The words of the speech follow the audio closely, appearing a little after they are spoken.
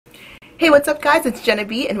Hey, what's up guys? It's Jenna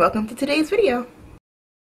B and welcome to today's video.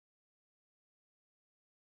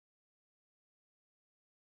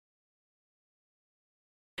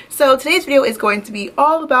 So today's video is going to be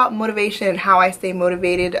all about motivation and how I stay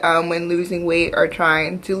motivated when losing weight or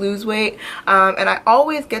trying to lose weight. And I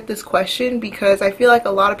always get this question because I feel like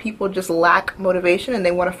a lot of people just lack motivation and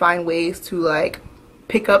they want to find ways to like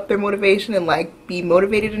pick up their motivation and like be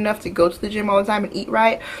motivated enough to go to the gym all the time and eat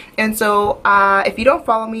right. And so if you don't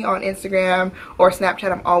follow me on Instagram or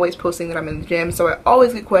Snapchat, I'm always posting that I'm in the gym, so I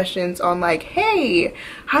always get questions on like, hey,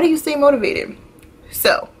 how do you stay motivated?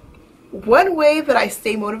 So one way that I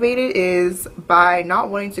stay motivated is by not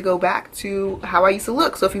wanting to go back to how I used to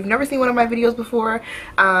look. So if you've never seen one of my videos before,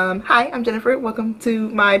 hi, I'm Jennifer. Welcome to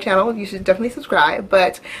my channel. You should definitely subscribe.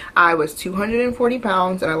 But I was 240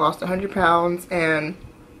 pounds and I lost 100 pounds and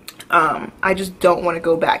I just don't want to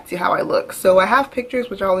go back to how I look. So I have pictures,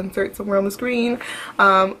 which I'll insert somewhere on the screen,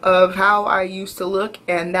 of how I used to look,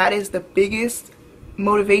 and that is the biggest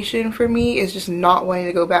motivation for me, is just not wanting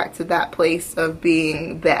to go back to that place of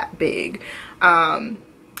being that big.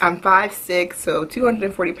 I'm 5'6", so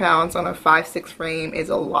 240 pounds on a 5'6" frame is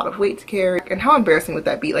a lot of weight to carry. And how embarrassing would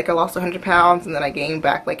that be? Like, I lost 100 pounds and then I gained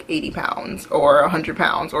back like 80 pounds or 100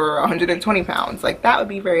 pounds or 120 pounds. Like, that would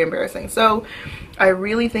be very embarrassing. So I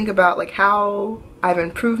really think about like how I've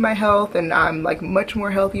improved my health, and I'm like much more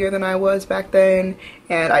healthier than I was back then,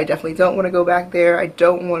 and I definitely don't want to go back there. I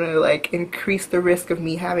don't want to like increase the risk of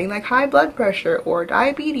me having like high blood pressure or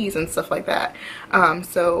diabetes and stuff like that.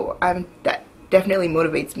 So that definitely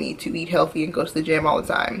motivates me to eat healthy and go to the gym all the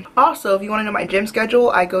time. Also, if you want to know my gym schedule,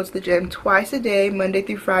 I go to the gym twice a day, Monday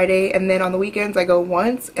through Friday, and then on the weekends I go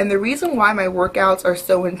once. And the reason why my workouts are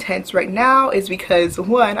so intense right now is because,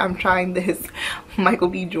 one, I'm trying this Michael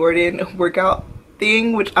B. Jordan workout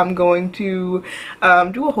thing, which I'm going to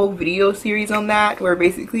do a whole video series on that, where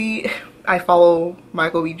basically I follow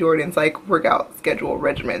Michael B. Jordan's like workout schedule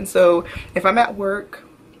regimen. So if I'm at work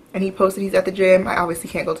and he posted he's at the gym, I obviously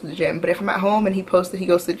can't go to the gym. But if I'm at home and he posted he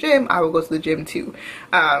goes to the gym, I will go to the gym too.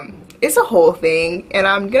 It's a whole thing, and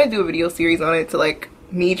I'm gonna do a video series on it, to like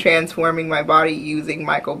me transforming my body using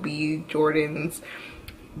Michael B. Jordan's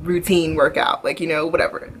routine workout, like, you know,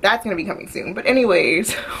 whatever. That's gonna be coming soon. But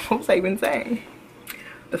anyways, what was I even saying?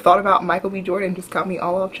 The thought about Michael B. Jordan just got me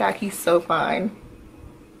all off track. He's so fine.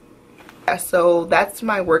 Yeah, so that's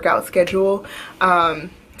my workout schedule.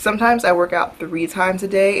 Sometimes I work out 3 times a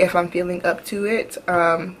day if I'm feeling up to it,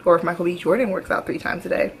 or if Michael B. Jordan works out 3 times a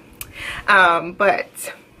day.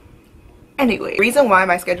 But anyway, the reason why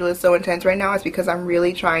my schedule is so intense right now is because I'm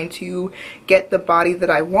really trying to get the body that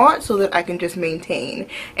I want so that I can just maintain.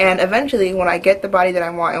 And eventually, when I get the body that I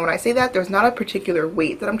want, and when I say that, there's not a particular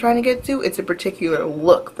weight that I'm trying to get to, it's a particular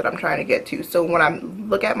look that I'm trying to get to. So when I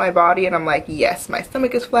look at my body and I'm like, yes, my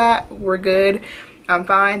stomach is flat, we're good, I'm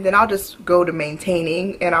fine, then I'll just go to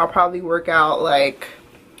maintaining, and I'll probably work out like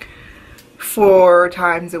 4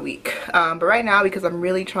 times a week. But right now, because I'm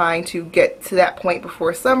really trying to get to that point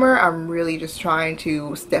before summer, I'm really just trying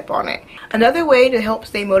to step on it. Another way to help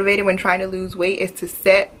stay motivated when trying to lose weight is to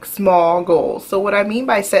set small goals. So what I mean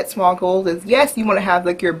by set small goals is, yes, you want to have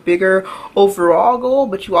like your bigger overall goal,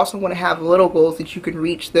 but you also want to have little goals that you can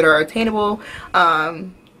reach that are attainable,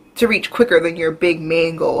 to reach quicker than your big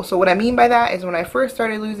main goal. So what I mean by that is, when I first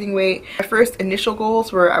started losing weight, my first initial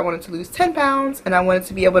goals were I wanted to lose 10 pounds and I wanted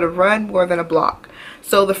to be able to run more than a block.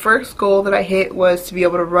 So the first goal that I hit was to be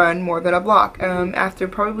able to run more than a block. After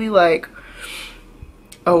probably like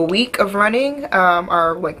a week of running,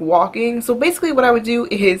 or like walking. So basically what I would do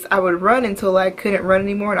is I would run until I couldn't run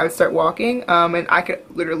anymore and I would start walking, and I could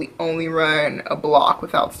literally only run a block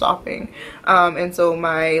without stopping. And so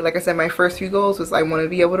like I said, my first few goals was I want to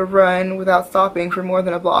be able to run without stopping for more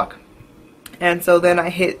than a block. And so then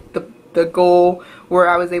I hit the goal where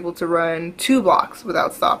I was able to run 2 blocks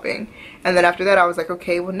without stopping. And then after that I was like,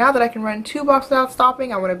 okay, well, now that I can run 2 blocks without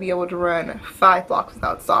stopping, I want to be able to run 5 blocks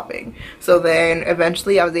without stopping. So then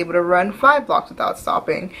eventually I was able to run 5 blocks without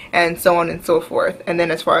stopping, and so on and so forth. And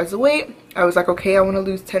then as far as the weight, I was like, okay, I want to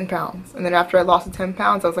lose 10 pounds. And then after I lost the 10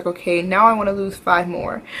 pounds, I was like, okay, now I want to lose 5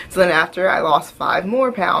 more. So then after I lost 5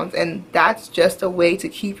 more pounds, and that's just a way to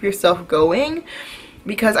keep yourself going.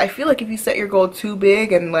 Because I feel like if you set your goal too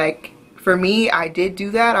big, and like for me, I did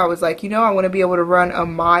do that. I was like, you know, I want to be able to run a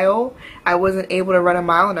mile. I wasn't able to run a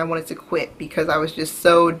mile and I wanted to quit because I was just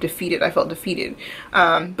so defeated. I felt defeated.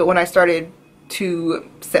 But when I started to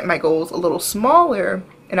set my goals a little smaller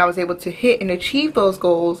and I was able to hit and achieve those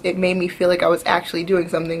goals, it made me feel like I was actually doing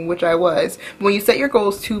something, which I was. When you set your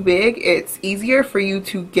goals too big, it's easier for you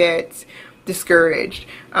to get discouraged.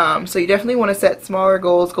 So you definitely want to set smaller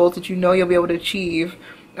goals, goals that you know you'll be able to achieve,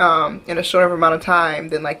 in a shorter amount of time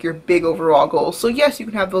than like your big overall goals. So yes, you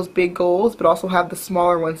can have those big goals, but also have the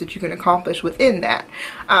smaller ones that you can accomplish within that.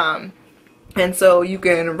 And so you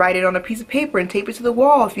can write it on a piece of paper and tape it to the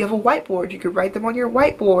wall. If you have a whiteboard, you could write them on your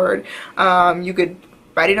whiteboard. You could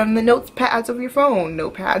write it on the notepads of your phone,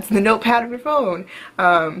 the notepad of your phone,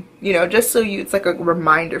 you know, just so it's like a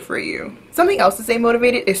reminder for you. Something else to stay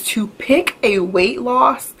motivated is to pick a weight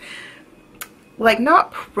loss, like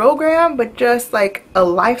not program, but just like a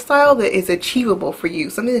lifestyle that is achievable for you,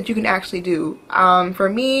 something that you can actually do. For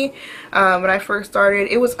me, when I first started,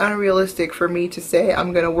 it was unrealistic for me to say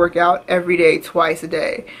I'm gonna work out every day, twice a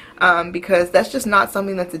day, because that's just not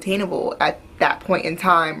something that's attainable at that point in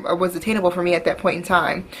time, or was attainable for me at that point in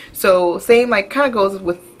time. So same, like, kind of goes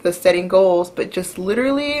with the setting goals, but just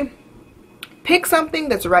literally pick something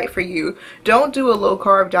that's right for you. Don't do a low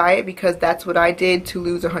carb diet, because that's what I did to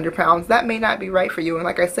lose 100 pounds. That may not be right for you. And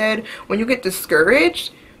like I said, when you get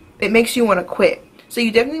discouraged, it makes you want to quit. So you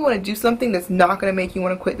definitely want to do something that's not going to make you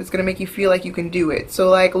want to quit, that's going to make you feel like you can do it. So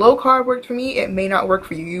like low carb worked for me, it may not work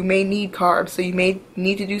for you. You may need carbs, so you may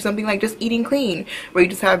need to do something like just eating clean, where you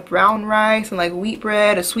just have brown rice and like wheat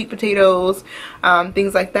bread or sweet potatoes,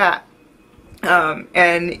 things like that.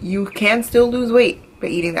 And you can still lose weight by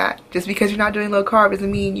eating that. Just because you're not doing low carb doesn't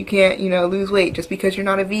mean you can't, you know, lose weight. Just because you're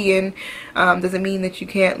not a vegan doesn't mean that you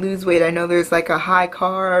can't lose weight. I know there's like a high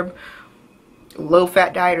carb, low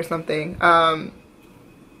fat diet or something.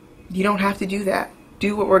 You don't have to do that.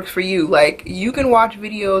 Do what works for you. Like, you can watch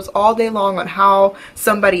videos all day long on how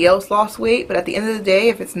somebody else lost weight, but at the end of the day,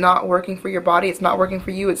 if it's not working for your body, it's not working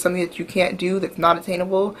for you, it's something that you can't do, that's not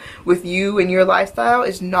attainable with you and your lifestyle,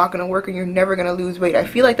 it's not going to work, and you're never going to lose weight. I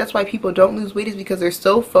feel like that's why people don't lose weight, is because they're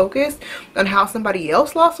so focused on how somebody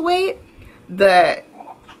else lost weight that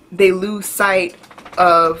they lose sight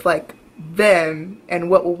of like them and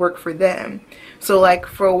what will work for them. So like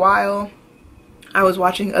for a while, I was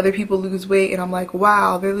watching other people lose weight, and I'm like,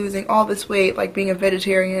 wow, they're losing all this weight, like being a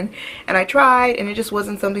vegetarian. And I tried, and it just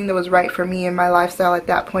wasn't something that was right for me and my lifestyle at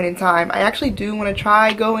that point in time. I actually do want to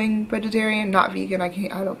try going vegetarian, not vegan. I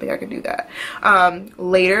don't think I can do that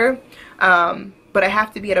later. But I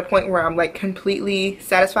have to be at a point where I'm like completely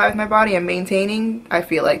satisfied with my body and maintaining, I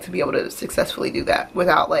feel like, to be able to successfully do that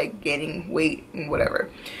without like gaining weight and whatever.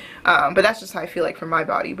 But that's just how I feel like for my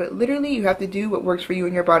body. But literally, you have to do what works for you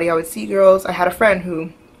and your body. I would see girls, I had a friend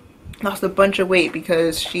who lost a bunch of weight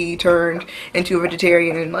because she turned into a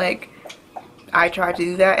vegetarian, and like I tried to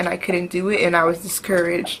do that and I couldn't do it, and I was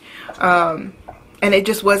discouraged, and it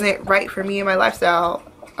just wasn't right for me and my lifestyle.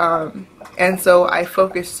 And so I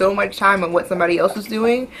focused so much time on what somebody else was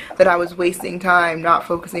doing that I was wasting time not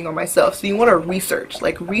focusing on myself. So you want to research,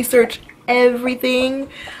 like research everything,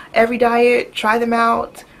 every diet, try them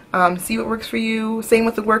out. See what works for you. Same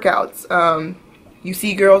with the workouts. You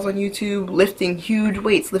see girls on YouTube lifting huge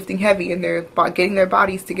weights, lifting heavy, and they're getting their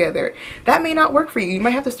bodies together. That may not work for you. You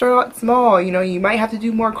might have to start out small. You know, you might have to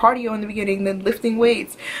do more cardio in the beginning than lifting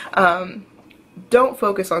weights. Don't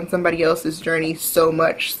focus on somebody else's journey so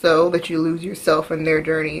much so that you lose yourself in their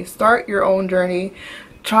journey. Start your own journey.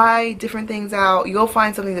 Try different things out. You'll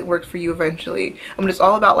find something that works for you eventually. I mean, it's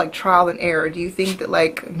all about like trial and error. Do you think that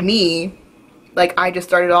like me, like I just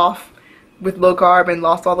started off with low carb and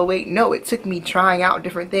lost all the weight? No, it took me trying out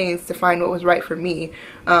different things to find what was right for me.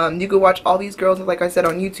 You could watch all these girls, like I said,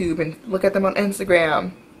 on YouTube and look at them on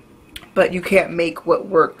Instagram, but you can't make what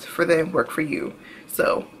worked for them work for you.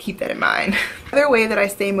 So keep that in mind. Another way that I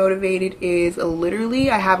stay motivated is literally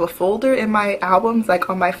I have a folder in my albums, like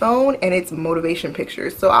on my phone, and it's motivation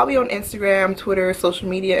pictures. So I'll be on Instagram, Twitter, social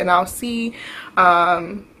media, and I'll see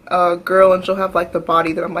a girl, and she'll have like the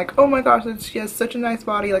body that I'm like, oh my gosh, she has such a nice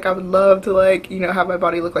body, like I would love to, like, you know, have my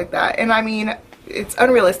body look like that. And I mean, it's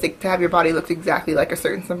unrealistic to have your body look exactly like a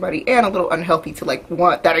certain somebody, and a little unhealthy to like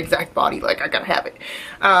want that exact body, like I gotta have it.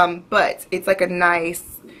 But it's like a nice,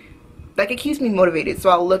 like, it keeps me motivated. So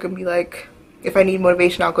I'll look and be like, if I need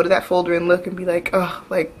motivation, I'll go to that folder and look and be like, oh,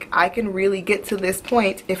 like I can really get to this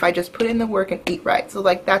point if I just put in the work and eat right. So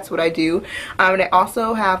like that's what I do. And I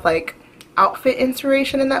also have like outfit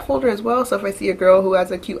inspiration in that folder as well. So if I see a girl who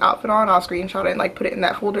has a cute outfit on, I'll screenshot it and like put it in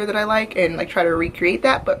that folder that I like and like try to recreate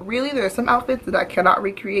that. But really, there are some outfits that I cannot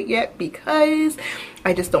recreate yet because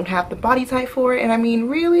I just don't have the body type for it. And I mean,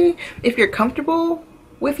 really, if you're comfortable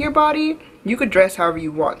with your body, you could dress however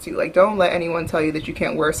you want to. Like, don't let anyone tell you that you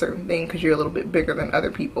can't wear a certain thing because you're a little bit bigger than other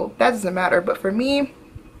people. That doesn't matter. But for me,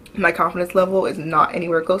 my confidence level is not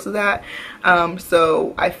anywhere close to that.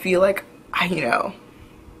 So I feel like you know,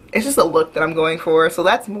 it's just a look that I'm going for. So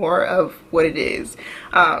that's more of what it is.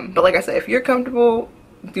 But like I said, if you're comfortable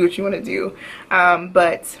do what you want to do.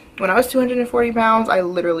 But when I was 240 pounds, I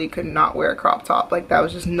literally could not wear a crop top. Like, that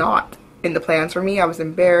was just not in the plans for me. I was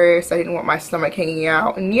embarrassed. I didn't want my stomach hanging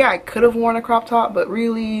out. And yeah, I could have worn a crop top, but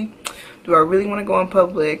really, do I really want to go in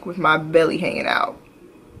public with my belly hanging out?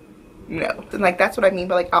 No. And like, that's what I mean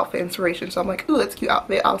by like outfit inspiration. So I'm like, ooh, that's a cute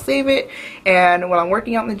outfit, I'll save it, and when I'm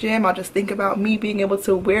working out in the gym, I'll just think about me being able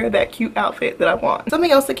to wear that cute outfit that I want.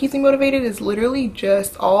 Something else that keeps me motivated is literally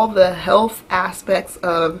just all the health aspects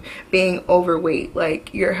of being overweight.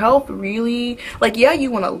 Like, your health really, like, yeah,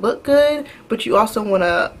 you want to look good, but you also want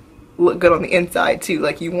to look good on the inside too.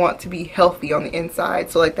 Like, you want to be healthy on the inside.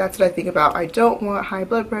 So like, that's what I think about. I don't want high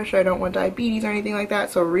blood pressure, I don't want diabetes or anything like that.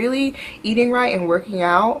 So really, eating right and working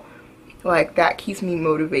out, like, that keeps me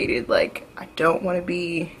motivated. Like, I don't want to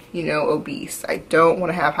be, you know, obese. I don't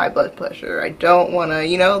want to have high blood pressure. I don't want to,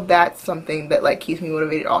 you know, that's something that like keeps me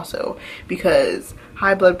motivated also, because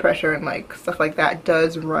high blood pressure and like stuff like that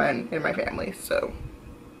does run in my family. So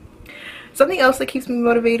something else that keeps me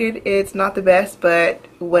motivated, it's not the best, but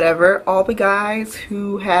whatever, all the guys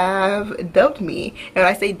who have dubbed me, and when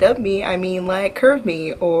I say dubbed me, I mean like curved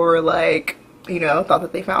me, or like, you know, thought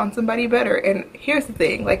that they found somebody better. And here's the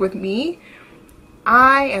thing, like with me,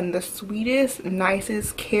 I am the sweetest,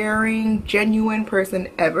 nicest, caring, genuine person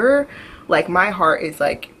ever. Like, my heart is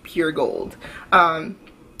like pure gold.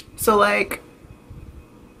 So like,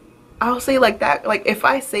 I'll say like that, like if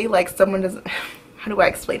I say like someone doesn't, how do I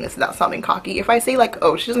explain this without sounding cocky? If I say like,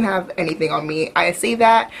 oh, she doesn't have anything on me, I say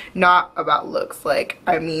that not about looks. Like,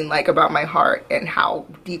 I mean like about my heart and how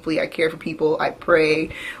deeply I care for people. I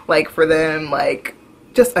pray like for them, like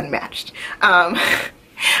just unmatched.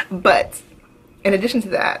 But in addition to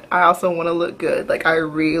that, I also want to look good. Like, I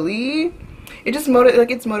really, it just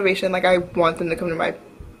it's motivation. Like, I want them to come to my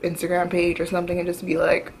Instagram page or something and just be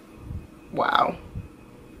like, wow.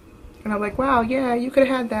 And I'm like, wow, yeah, you could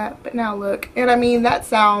have had that, but now look. And I mean, that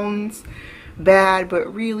sounds bad,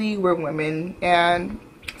 but really, we're women, and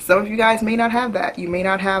some of you guys may not have that. You may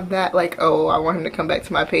not have that, like, oh, I want him to come back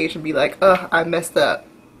to my page and be like, ugh, I messed up.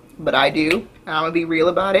 But I do, and I'm gonna be real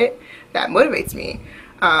about it. That motivates me.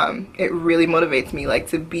 It really motivates me, like,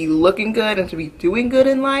 to be looking good and to be doing good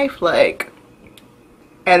in life, like,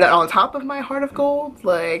 and then on top of my heart of gold,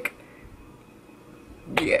 like,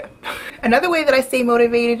 yeah. Another way that I stay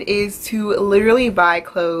motivated is to literally buy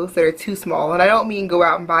clothes that are too small. And I don't mean go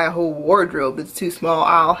out and buy a whole wardrobe that's too small.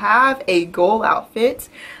 I'll have a goal outfit,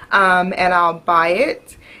 and I'll buy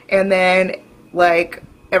it, and then like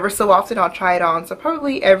ever so often I'll try it on. So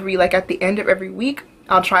probably every, like at the end of every week,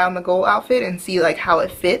 I'll try on the goal outfit and see like how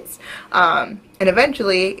it fits, and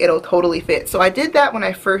eventually it'll totally fit. So I did that when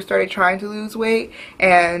I first started trying to lose weight,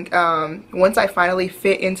 and once I finally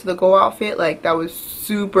fit into the goal outfit, like that was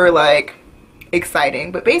super like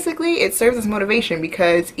exciting. But basically it serves as motivation,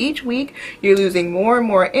 because each week you're losing more and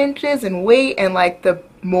more inches and weight, and like the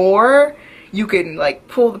more you can like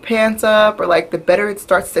pull the pants up, or like the better it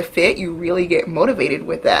starts to fit, you really get motivated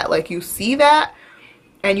with that. Like, you see that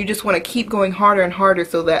and you just want to keep going harder and harder,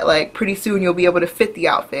 so that like pretty soon you'll be able to fit the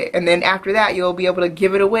outfit, and then after that you'll be able to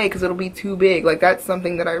give it away because it'll be too big. Like, that's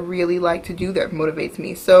something that I really like to do that motivates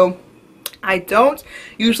me. So I don't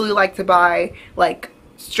usually like to buy like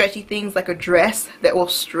stretchy things like a dress that will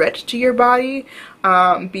stretch to your body,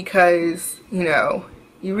 because, you know,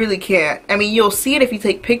 you really can't. I mean, you'll see it if you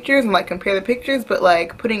take pictures and like compare the pictures, but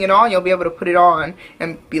like putting it on, you'll be able to put it on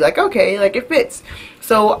and be like, okay, like it fits.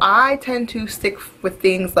 So I tend to stick with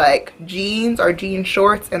things like jeans or jean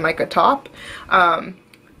shorts and like a top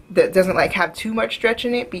that doesn't like have too much stretch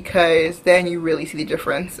in it, because then you really see the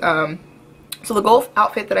difference. So the goal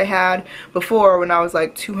outfit that I had before, when I was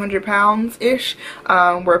like 200 pounds ish,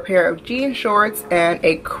 were a pair of jean shorts and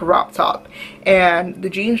a crop top, and the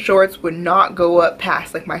jean shorts would not go up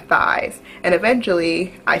past like my thighs, and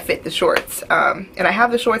eventually I fit the shorts, and I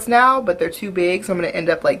have the shorts now, but they're too big, so I'm gonna end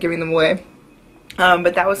up like giving them away.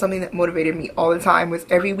 But that was something that motivated me all the time, was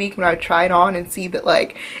every week when I would try it on and see that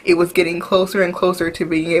like it was getting closer and closer to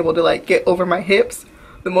being able to like get over my hips,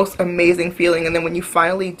 the most amazing feeling. And then when you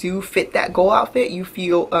finally do fit that goal outfit, you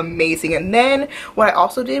feel amazing. And then what I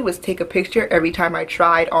also did was take a picture every time I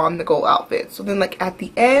tried on the goal outfit. So then like at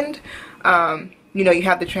the end, you know, you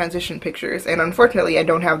have the transition pictures, and unfortunately I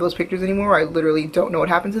don't have those pictures anymore. I literally don't know what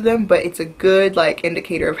happened to them, but it's a good like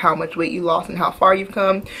indicator of how much weight you lost and how far you've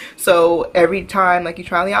come. So every time like you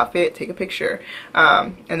try on the outfit, take a picture,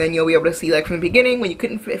 and then you'll be able to see like from the beginning when you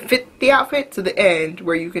couldn't fit the outfit to the end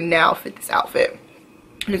where you can now fit this outfit.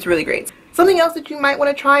 And it's really great. Something else that you might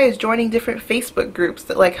want to try is joining different Facebook groups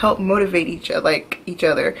that like help motivate each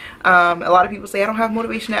other. A lot of people say, I don't have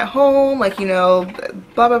motivation at home, like, you know,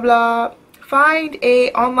 blah blah blah. find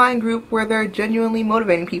a online group where they're genuinely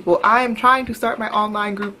motivating people. I am trying to start my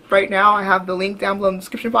online group right now. I have the link down below in the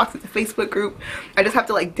description box. It's a Facebook group. I just have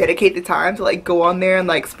to like dedicate the time to like go on there and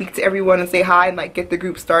like speak to everyone and say hi and like get the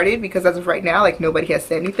group started, because as of right now like nobody has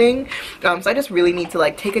said anything. So I just really need to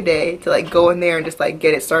like take a day to like go in there and just like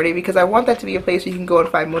get it started, because I want that to be a place where you can go and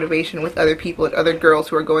find motivation with other people and other girls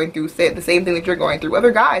who are going through the same thing that you're going through,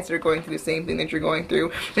 other guys that are going through the same thing that you're going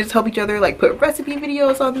through, and just help each other, like put recipe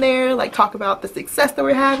videos on there, like talk about the success that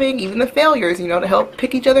we're having, even the failures, you know, to help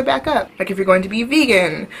pick each other back up. Like if you're going to be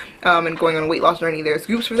vegan and going on a weight loss journey, there's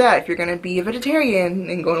groups for that. If you're going to be a vegetarian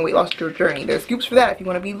and going on a weight loss journey, there's groups for that. If you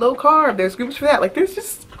want to be low carb, there's groups for that. Like there's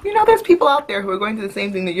just, you know, there's people out there who are going through the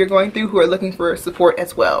same thing that you're going through who are looking for support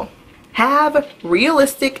as well. Have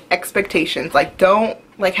realistic expectations. Like don't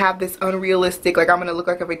like have this unrealistic, like I'm gonna look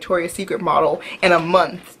like a Victoria's Secret model in a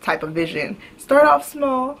month type of vision. Start off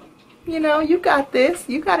small. You know, you got this.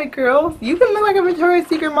 You got it, girl. You can look like a Victoria's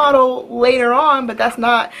Secret model later on, but that's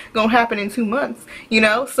not gonna happen in 2 months, you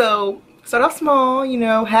know? So start off small, you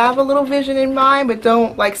know, have a little vision in mind, but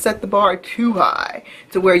don't like set the bar too high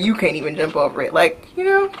to where you can't even jump over it. Like, you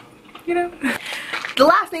know. The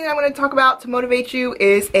last thing I'm going to talk about to motivate you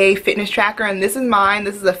is a fitness tracker, and this is mine.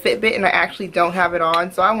 This is a Fitbit, and I actually don't have it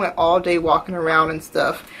on, so I went all day walking around and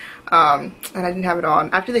stuff. And I didn't have it on.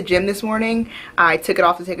 After the gym this morning, I took it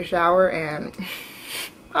off to take a shower and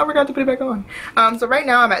I forgot to put it back on. So right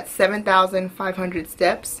now I'm at 7,500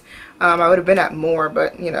 steps. I would have been at more,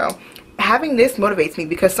 but you know, having this motivates me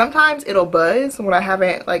because sometimes it'll buzz when I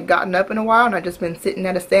haven't like gotten up in a while and I've just been sitting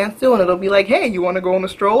at a standstill, and it'll be like, hey, you want to go on a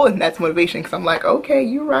stroll? And that's motivation, because I'm like, okay,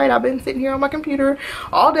 you're right, I've been sitting here on my computer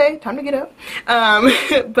all day, time to get up.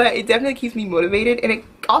 But it definitely keeps me motivated, and it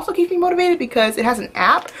also keeps me motivated because it has an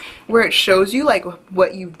app where it shows you like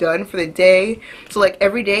what you've done for the day. So like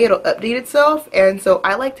every day it'll update itself, and so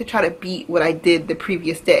I like to try to beat what I did the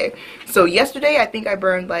previous day. So yesterday I think I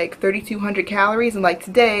burned like 3,200 calories, and like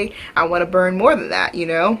today I want to burn more than that, you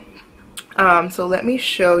know. So let me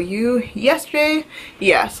show you yesterday.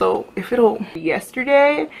 Yeah, so if it'll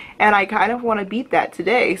yesterday, and I kind of want to beat that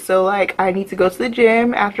today. So like I need to go to the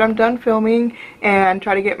gym after I'm done filming and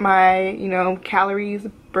try to get my, you know, calories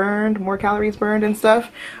burned, more calories burned and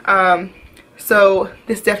stuff. So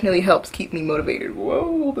this definitely helps keep me motivated.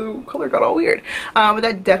 Whoa, the color got all weird. But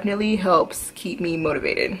that definitely helps keep me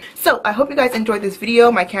motivated. So I hope you guys enjoyed this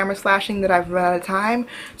video. My camera's flashing that I've run out of time.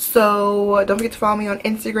 So don't forget to follow me on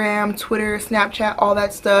Instagram, Twitter, Snapchat, all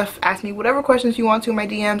that stuff. Ask me whatever questions you want to in my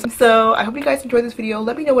DMs. So I hope you guys enjoyed this video.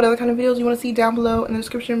 Let me know what other kind of videos you want to see down below in the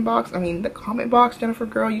description box. I mean, the comment box. Jennifer,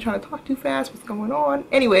 girl, you trying to talk too fast? What's going on?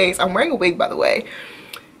 Anyways, I'm wearing a wig, by the way.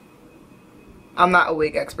 I'm not a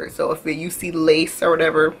wig expert, so if you see lace or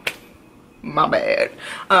whatever, my bad.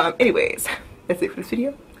 Anyways, that's it for this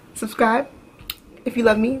video. Subscribe if you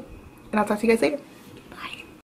love me, and I'll talk to you guys later.